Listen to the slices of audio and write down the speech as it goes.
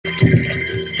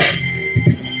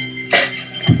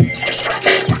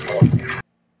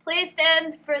Please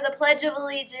stand for the Pledge of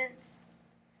Allegiance.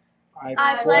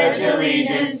 I pledge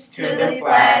allegiance to the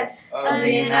flag of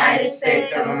the United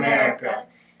States of America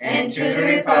and to the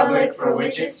republic for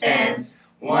which it stands,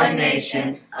 one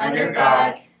nation, under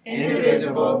God,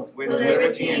 indivisible, with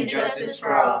liberty and justice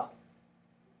for all.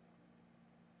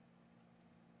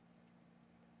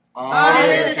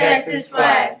 Honor the Texas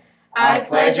flag. I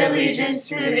pledge allegiance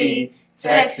to thee,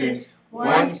 Texas,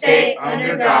 one state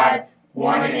under God,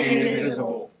 one and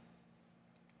indivisible.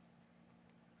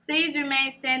 Please remain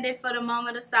standing for the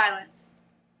moment of silence.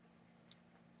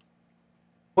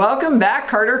 Welcome back,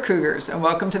 Carter Cougars, and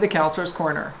welcome to the Counselor's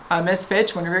Corner. I'm Miss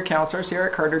Fitch, one of your counselors here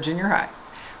at Carter Junior High.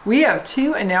 We have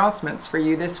two announcements for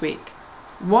you this week.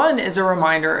 One is a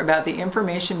reminder about the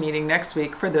information meeting next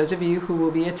week for those of you who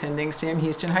will be attending Sam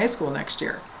Houston High School next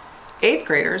year. 8th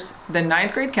graders, the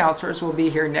 9th grade counselors will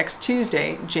be here next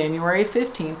Tuesday, January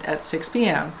 15th at 6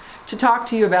 p.m. to talk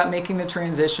to you about making the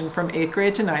transition from 8th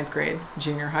grade to 9th grade,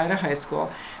 junior high to high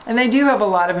school, and they do have a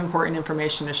lot of important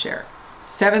information to share.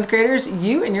 7th graders,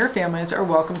 you and your families are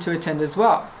welcome to attend as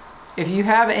well. If you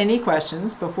have any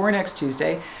questions before next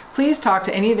Tuesday, please talk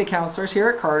to any of the counselors here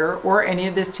at Carter or any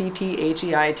of the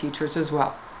CTHEI teachers as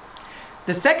well.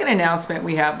 The second announcement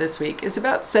we have this week is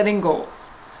about setting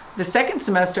goals. The second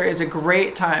semester is a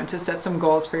great time to set some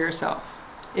goals for yourself.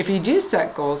 If you do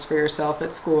set goals for yourself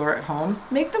at school or at home,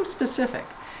 make them specific.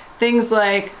 Things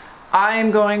like,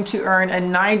 I'm going to earn a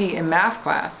 90 in math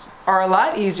class are a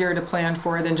lot easier to plan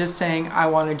for than just saying, I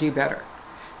want to do better.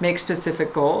 Make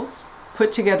specific goals,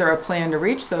 put together a plan to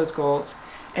reach those goals,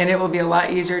 and it will be a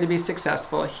lot easier to be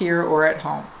successful here or at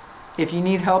home. If you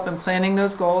need help in planning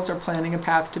those goals or planning a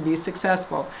path to be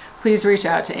successful, please reach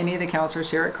out to any of the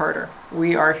counselors here at Carter.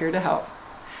 We are here to help.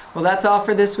 Well, that's all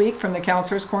for this week from the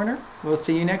Counselor's Corner. We'll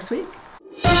see you next week.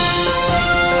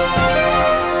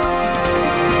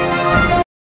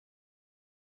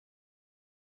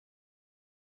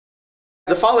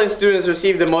 The following students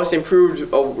received the Most Improved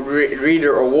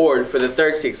Reader Award for the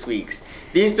third 6 weeks.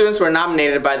 These students were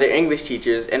nominated by their English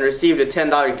teachers and received a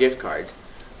 $10 gift card.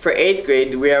 For 8th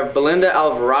grade, we have Belinda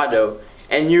Alvarado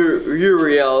and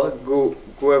Uriel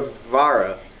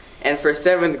Guevara. And for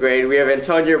 7th grade, we have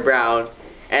Antonio Brown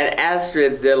and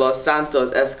Astrid de los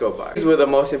Santos Escobar. These were the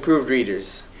most improved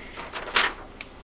readers.